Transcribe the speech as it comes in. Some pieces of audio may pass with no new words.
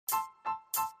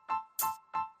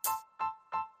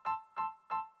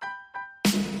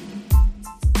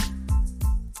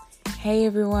Hey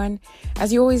everyone.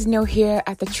 As you always know, here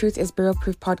at the Truth is Barrel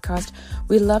Proof podcast,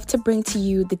 we love to bring to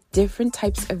you the different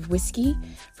types of whiskey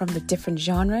from the different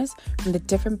genres, from the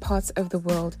different parts of the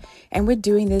world. And we're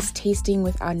doing this tasting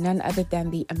with our none other than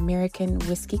the American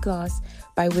Whiskey Glass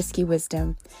by Whiskey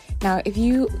Wisdom. Now, if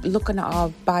you look on our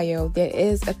bio, there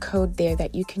is a code there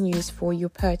that you can use for your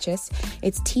purchase.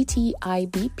 It's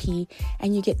TTIBP,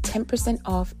 and you get 10%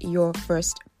 off your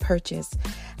first purchase.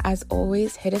 As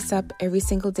always, hit us up every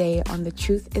single day on the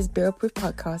Truth is Barrel Proof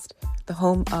podcast, the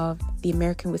home of the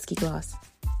American Whiskey Glass.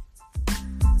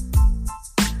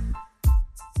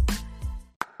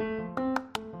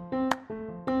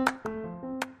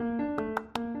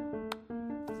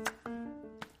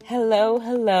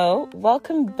 Hello.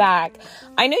 Welcome back.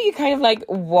 I know you're kind of like,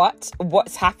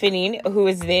 what's happening? Who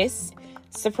is this?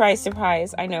 Surprise.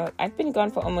 I know I've been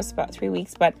gone for almost about 3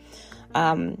 weeks, but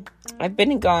I've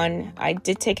been gone. I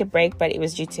did take a break, but it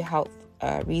was due to health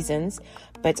reasons.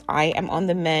 But I am on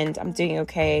the mend. I'm doing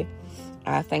okay.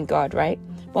 Thank God, right?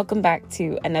 Welcome back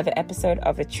to another episode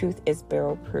of The Truth is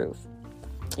Barrel Proof.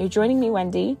 You're joining me,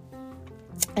 Wendy.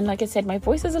 And like I said, my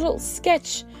voice is a little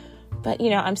sketch. But,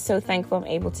 I'm so thankful I'm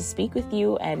able to speak with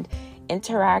you and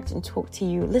interact and talk to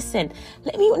you. Listen,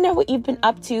 let me know what you've been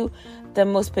up to, the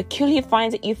most peculiar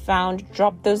finds that you found.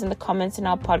 Drop those in the comments in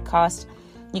our podcast.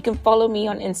 You can follow me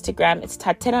on Instagram. It's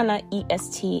Tatenana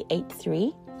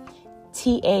EST83,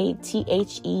 TATHELANA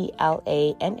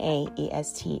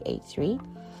EST83.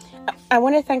 I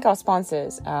want to thank our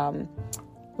sponsors,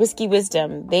 Whiskey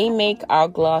Wisdom. They make our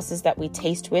glasses that we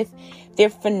taste with. They're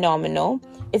phenomenal.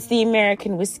 It's the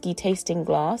American whiskey tasting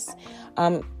glass.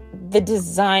 The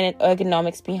design and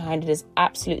ergonomics behind it is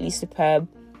absolutely superb.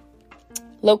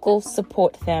 Local,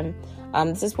 support them.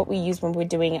 This is what we use when we're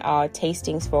doing our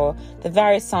tastings for the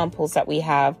various samples that we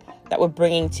have that we're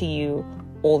bringing to you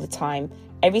all the time.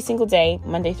 Every single day,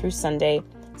 Monday through Sunday,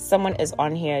 someone is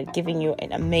on here giving you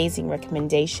an amazing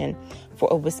recommendation for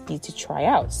a whiskey to try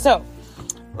out. So,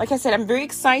 like I said, I'm very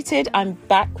excited. I'm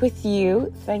back with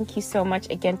you. Thank you so much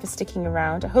again for sticking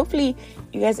around. Hopefully,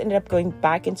 you guys ended up going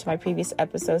back into my previous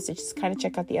episodes to just kind of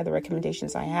check out the other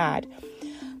recommendations I had.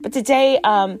 But today,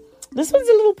 this one's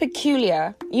a little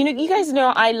peculiar. You guys know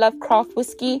I love craft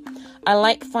whiskey. I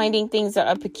like finding things that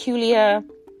are peculiar,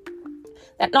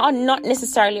 that are not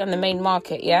necessarily on the main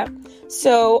market, yeah?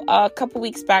 So a couple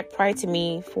weeks back, prior to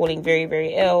me falling very,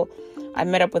 very ill, I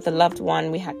met up with a loved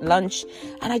one. We had lunch,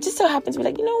 and I just so happened to be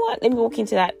like, you know what? Let me walk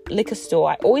into that liquor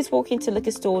store. I always walk into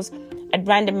liquor stores at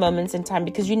random moments in time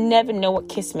because you never know what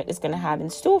Kismet is going to have in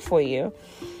store for you.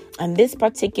 And this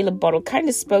particular bottle kind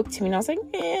of spoke to me, and I was like,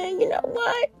 you know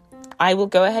what? I will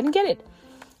go ahead and get it.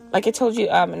 Like I told you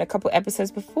in a couple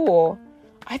episodes before,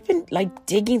 I've been like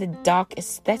digging the dark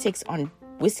aesthetics on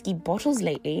whiskey bottles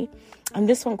lately, and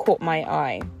this one caught my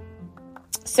eye.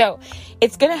 So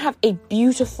it's going to have a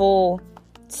beautiful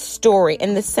story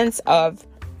in the sense of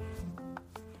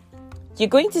you're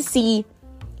going to see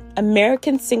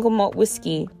American single malt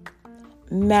whiskey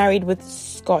married with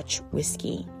Scotch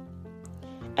whiskey.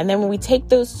 And then when we take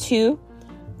those two,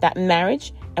 that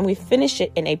marriage, and we finish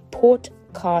it in a port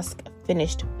cask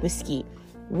finished whiskey,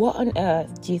 what on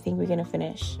earth do you think we're going to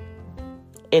finish?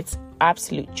 It's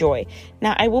absolute joy.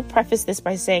 Now, I will preface this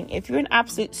by saying, if you're an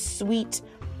absolute sweet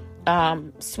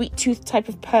tooth type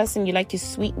of person, you like your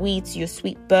sweet wheats, your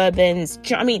sweet bourbons,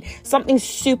 something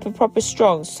super proper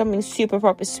strong, something super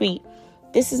proper sweet,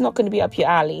 this is not going to be up your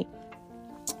alley.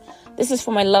 This is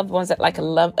for my loved ones that like a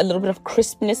little bit of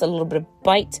crispness, a little bit of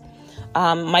bite.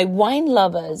 My wine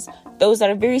lovers, those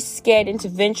that are very scared into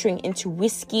venturing into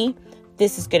whiskey,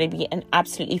 this is going to be an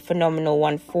absolutely phenomenal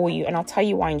one for you. And I'll tell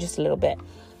you why in just a little bit.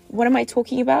 What am I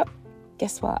talking about?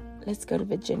 Guess what? Let's go to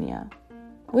Virginia.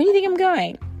 Where do you think I'm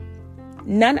going?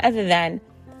 None other than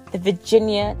the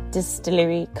Virginia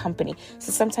Distillery Company.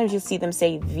 So sometimes you'll see them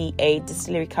say VA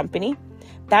Distillery Company.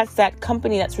 That's that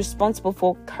company that's responsible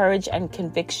for courage and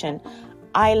conviction.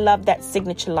 I love that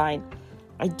signature line.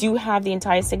 I do have the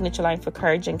entire signature line for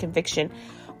courage and conviction.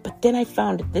 But then I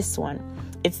found this one.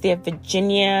 It's their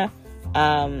Virginia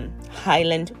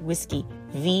Highland Whiskey,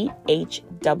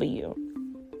 VHW.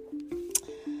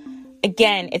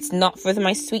 Again, it's not for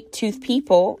my sweet tooth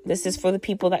people. This is for the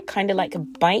people that kind of like a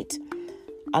bite.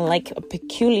 I like a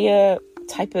peculiar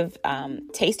type of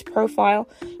taste profile.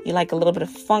 You like a little bit of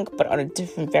funk, but on a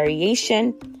different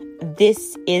variation.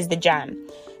 This is the jam.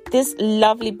 This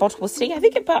lovely bottle was sitting, I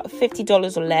think, about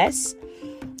 $50 or less.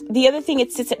 The other thing,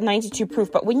 it sits at 92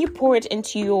 proof, but when you pour it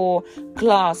into your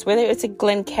glass, whether it's a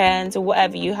Glencairns or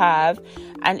whatever you have,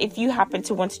 and if you happen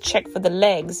to want to check for the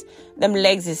legs, them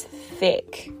legs is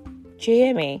thick. Do you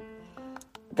hear me?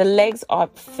 The legs are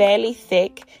fairly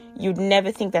thick. You'd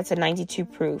never think that's a 92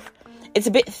 proof. It's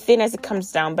a bit thin as it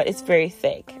comes down, but it's very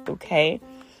thick, okay?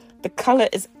 The color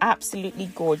is absolutely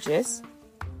gorgeous.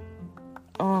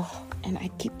 Oh, and I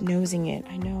keep nosing it.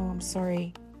 I know, I'm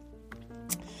sorry.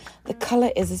 The color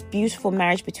is this beautiful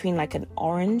marriage between like an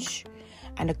orange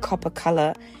and a copper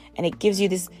color. And it gives you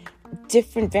this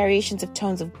different variations of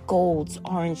tones of golds,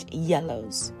 orange,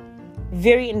 yellows.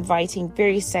 Very inviting,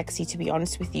 very sexy, to be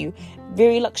honest with you.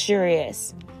 Very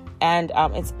luxurious. And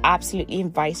it's absolutely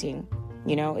inviting.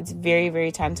 You know, it's very,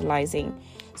 very tantalizing.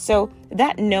 So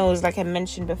that nose, like I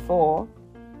mentioned before,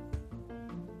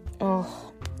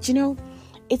 you know,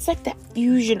 it's like that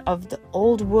fusion of the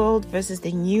old world versus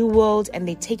the new world, and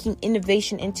they're taking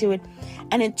innovation into it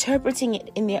and interpreting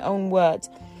it in their own words.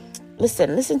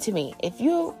 Listen to me. If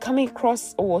you're coming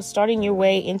across or starting your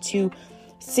way into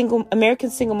American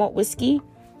single malt whiskey,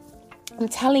 I'm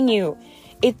telling you,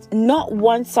 it's not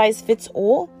one size fits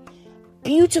all.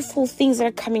 Beautiful things that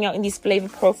are coming out in these flavor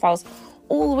profiles.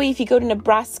 All the way, if you go to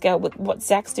Nebraska with what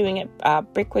Zach's doing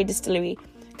at Brickway Distillery,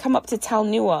 come up to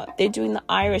Talnua, they're doing the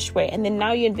Irish way. And then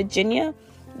now you're in Virginia,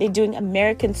 they're doing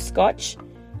American Scotch.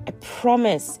 I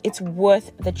promise it's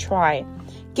worth the try.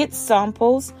 Get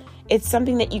samples. It's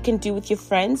something that you can do with your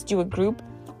friends, do a group,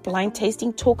 blind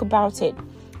tasting, talk about it.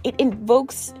 It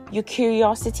invokes your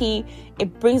curiosity.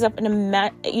 It brings up a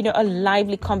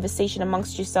lively conversation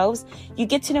amongst yourselves. You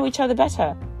get to know each other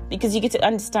better because you get to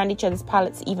understand each other's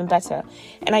palates even better.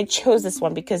 And I chose this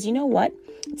one because you know what?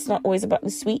 It's not always about the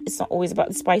sweet. It's not always about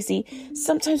the spicy.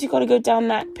 Sometimes you got to go down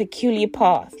that peculiar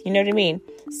path. You know what I mean?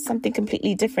 Something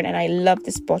completely different. And I love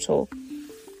this bottle.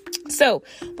 So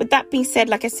with that being said,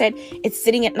 like I said, it's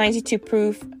sitting at 92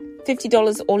 proof,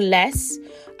 $50 or less.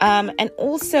 And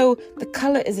also the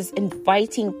color is this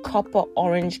inviting copper,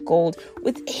 orange, gold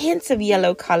with hints of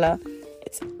yellow color.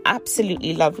 It's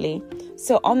absolutely lovely.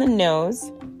 So on the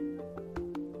nose,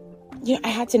 I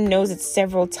had to nose it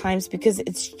several times because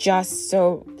it's just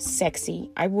so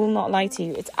sexy. I will not lie to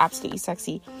you. It's absolutely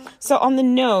sexy. So on the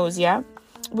nose, we're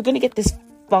going to get this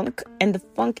funk, and the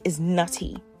funk is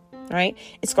nutty, right?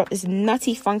 It's got this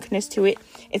nutty funkness to it.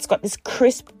 It's got this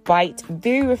crisp bite,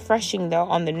 very refreshing though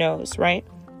on the nose, right?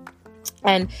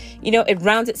 And, it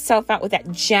rounds itself out with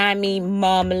that jammy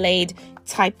marmalade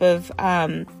type of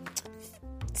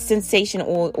sensation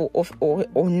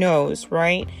or nose,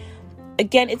 right?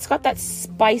 Again, it's got that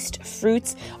spiced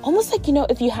fruits, almost like,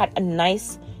 if you had a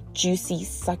nice, juicy,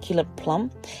 succulent plum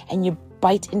and you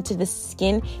bite into the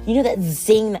skin, that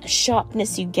zing, that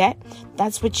sharpness you get,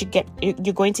 that's what you're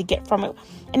going to get from it.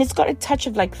 And it's got a touch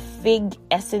of like fig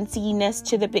essence-iness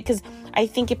to it because I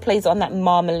think it plays on that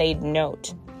marmalade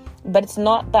note. But it's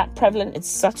not that prevalent. It's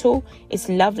subtle. It's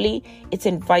lovely. It's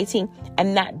inviting.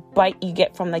 And that bite you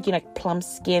get from like plum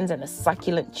skins and the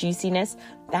succulent juiciness,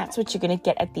 that's what you're going to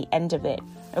get at the end of it.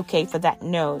 Okay, for that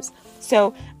nose.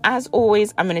 So as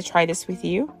always, I'm going to try this with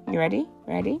you. You ready?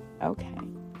 Ready? Okay.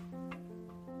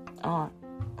 Oh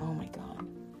my God.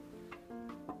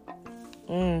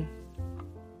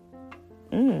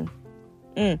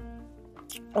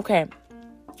 Okay.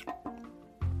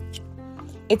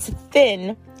 It's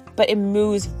thin, but it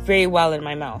moves very well in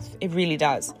my mouth. It really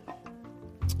does.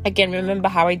 Again, remember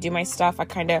how I do my stuff. I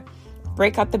kind of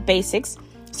break out the basics.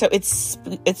 So it's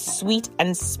sweet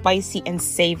and spicy and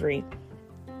savory.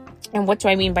 And what do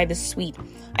I mean by the sweet?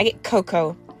 I get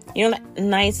cocoa. That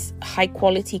nice high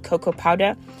quality cocoa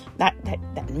powder. That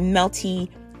melty,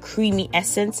 creamy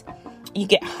essence. You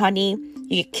get honey.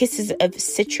 You get kisses of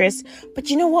citrus. But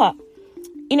you know what?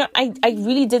 I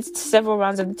really did several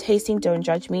rounds of the tasting. Don't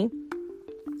judge me.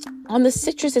 On the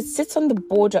citrus, it sits on the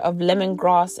border of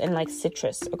lemongrass and like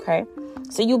citrus, okay?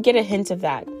 So you'll get a hint of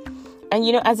that. And,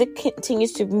 as it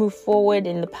continues to move forward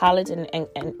in the palate and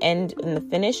end in the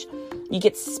finish, you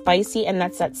get spicy, and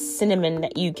that's that cinnamon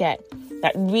that you get.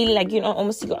 That really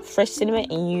almost you got fresh cinnamon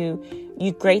and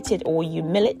you grate it or you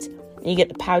mill it and you get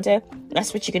the powder.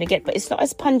 That's what you're going to get. But it's not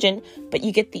as pungent, but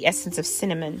you get the essence of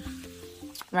cinnamon,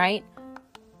 right?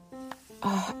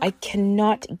 Oh, I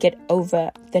cannot get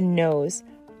over the nose.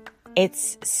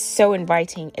 It's so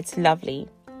inviting. It's lovely.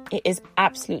 It is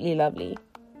absolutely lovely.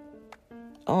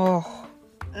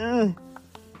 The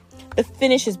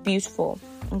finish is beautiful.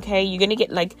 Okay, you're gonna get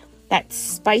like that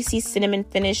spicy cinnamon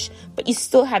finish, but you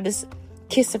still have this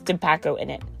kiss of tobacco in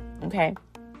it. Okay,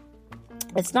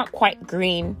 it's not quite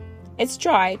green. It's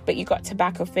dry, but you got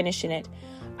tobacco finish in it.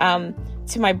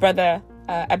 To my brother,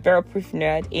 a barrel proof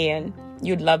nerd, Ian,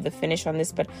 you'd love the finish on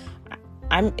this, but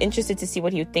I'm interested to see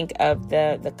what he would think of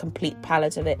the complete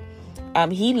palette of it.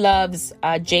 He loves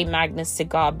J. Magnus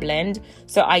cigar blend,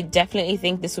 so I definitely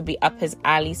think this would be up his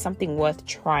alley, something worth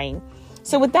trying.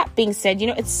 So with that being said,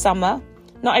 it's summer.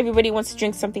 Not everybody wants to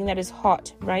drink something that is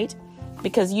hot, right?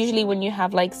 Because usually when you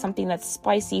have like something that's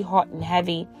spicy, hot, and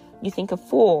heavy, you think of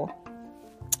fall.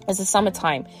 It's the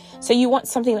summertime. So you want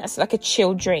something that's like a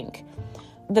chill drink.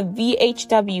 The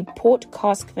VHW Port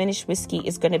Cask Finish whiskey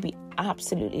is going to be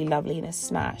absolutely lovely in a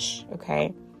smash,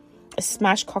 okay? A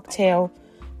smash cocktail,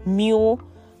 mule,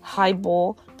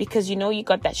 highball, because you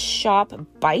got that sharp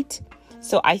bite.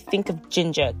 So I think of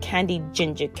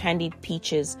candied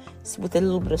peaches with a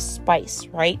little bit of spice,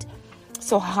 right?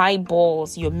 So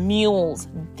highballs, your mules,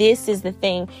 this is the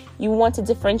thing. You want to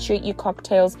differentiate your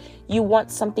cocktails. You want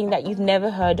something that you've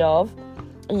never heard of,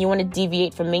 and you want to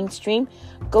deviate from mainstream.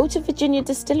 Go to Virginia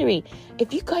Distillery.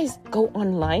 If you guys go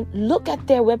online, look at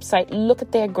their website, look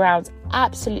at their grounds.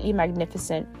 Absolutely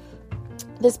magnificent.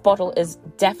 This bottle is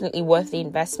definitely worth the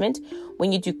investment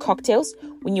when you do cocktails,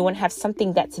 when you want to have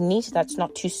something that's neat, that's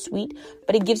not too sweet,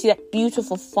 but it gives you that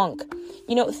beautiful funk.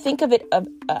 Think of it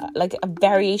like a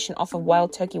variation off of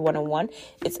Wild Turkey 101.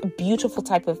 It's a beautiful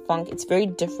type of funk. It's very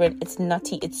different. It's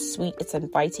nutty. It's sweet. It's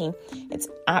inviting. It's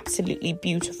absolutely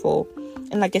beautiful.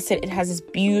 And like I said, it has this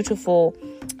beautiful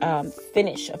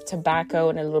finish of tobacco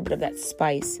and a little bit of that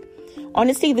spice.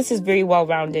 Honestly, this is very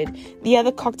well-rounded. The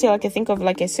other cocktail I can think of,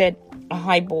 like I said, a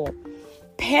highball.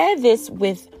 Pair this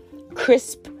with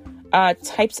crisp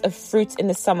types of fruits in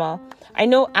the summer. I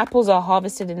know apples are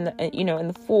harvested in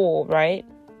the fall, right?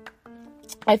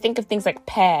 I think of things like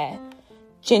pear,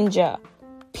 ginger,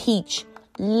 peach,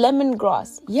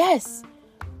 lemongrass. Yes,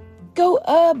 go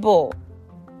herbal.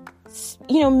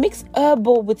 Mix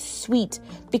herbal with sweet,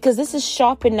 because this is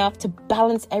sharp enough to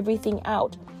balance everything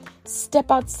out.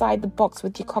 Step outside the box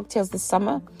with your cocktails this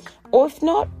summer. Or if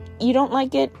not, you don't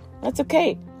like it, that's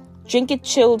okay. Drink it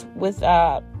chilled with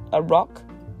a rock,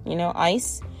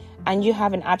 ice, and you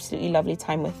have an absolutely lovely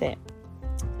time with it.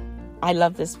 I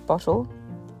love this bottle.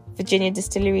 Virginia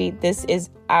Distillery, this is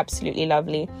absolutely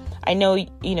lovely. I know,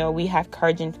 we have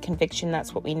Courage and Conviction,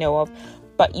 that's what we know of.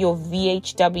 But your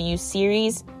VHW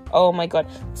series, oh my God.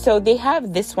 So they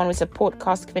have this one with a port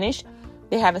cask finish.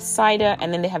 They have a cider,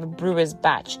 and then they have a brewer's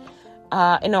batch.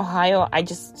 In Ohio, I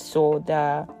just saw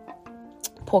the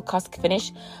port cask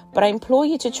finish, but I implore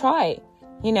you to try,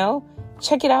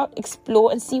 check it out,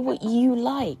 explore, and see what you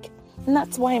like. And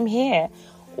that's why I'm here.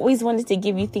 Always wanted to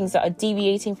give you things that are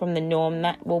deviating from the norm,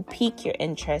 that will pique your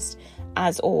interest,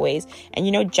 as always.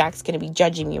 And Jack's going to be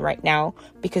judging me right now,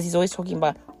 because he's always talking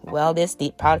about, this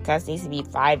deep podcast needs to be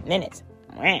 5 minutes.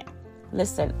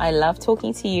 Listen, I love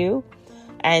talking to you,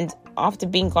 and after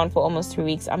being gone for almost 3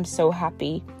 weeks, I'm so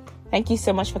happy. Thank you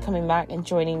so much for coming back and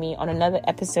joining me on another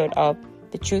episode of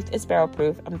The Truth is Barrel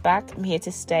Proof. I'm back. I'm here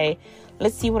to stay.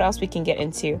 Let's see what else we can get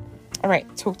into. All right.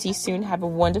 Talk to you soon. Have a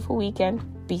wonderful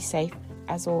weekend. Be safe,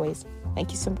 as always.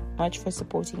 Thank you so much for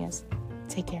supporting us.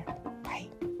 Take care.